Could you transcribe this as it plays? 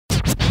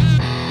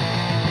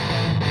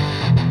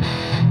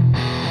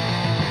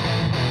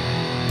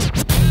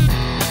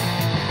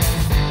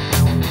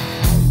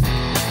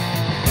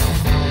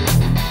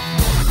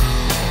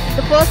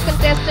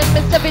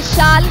Mr.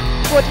 Vishal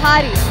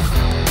Kothari.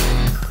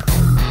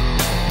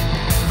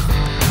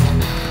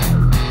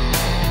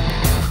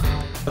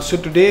 So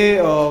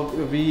today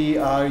we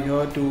are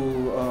here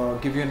to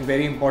give you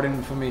very important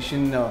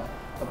information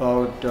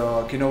about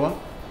quinoa,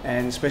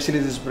 and especially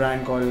this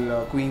brand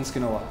called Queen's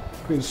Quinoa.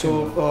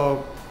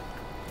 So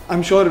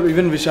I'm sure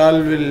even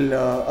Vishal will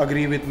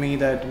agree with me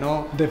that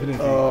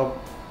definitely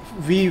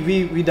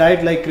we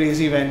diet like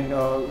crazy when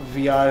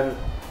we are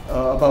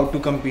about to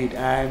compete,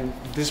 and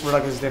this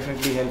product has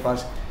definitely helped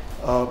us.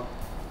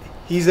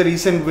 He's a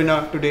recent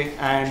winner today,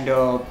 and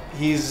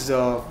he's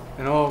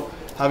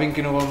having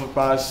quinoa for the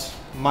past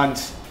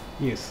months.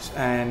 Yes,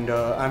 and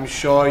I'm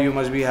sure you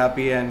must be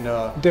happy and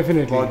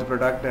definitely about the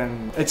product,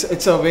 and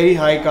it's a very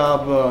high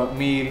carb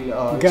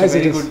meal. Guys, it's a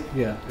very good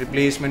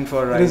replacement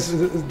for rice.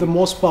 It is the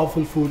most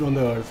powerful food on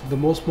the earth, the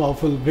most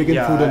powerful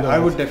vegan food on the earth. I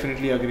would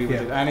definitely agree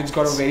with it, and it's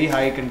got a very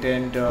high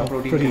content,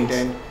 protein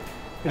content.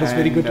 It has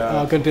very good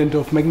content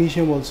of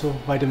magnesium, also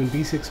vitamin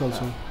B6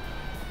 also.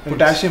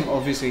 Potassium,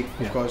 obviously,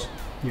 of course.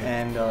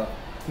 And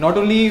not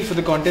only for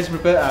the contest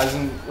prepare, as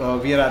in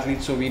we are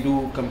athletes, so we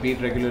do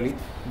compete regularly,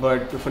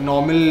 but for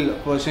normal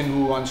person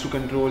who wants to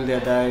control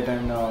their diet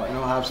and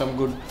have some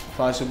good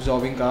fast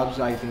absorbing carbs,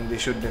 I think they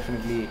should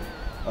definitely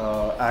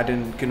add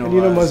in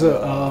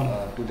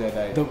quinoa to their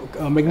diet. The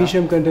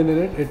magnesium content in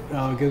it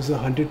gives a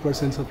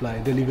 100% supply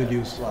daily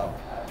use. Wow.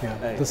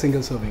 The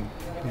single serving.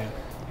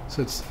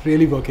 So it's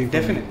really working.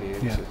 Definitely,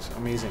 it's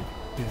amazing.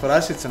 For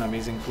us, it's an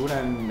amazing food,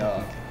 and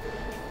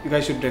you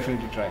guys should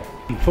definitely try.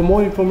 For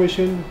more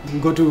information,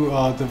 go to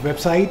the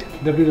website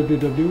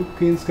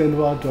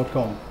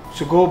www.queensquinoa.com.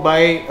 So go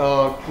buy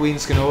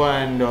Queen's Quinoa,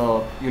 and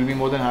you'll be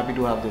more than happy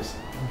to have this.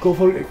 Go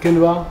for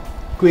quinoa,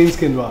 Queen's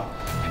Quinoa.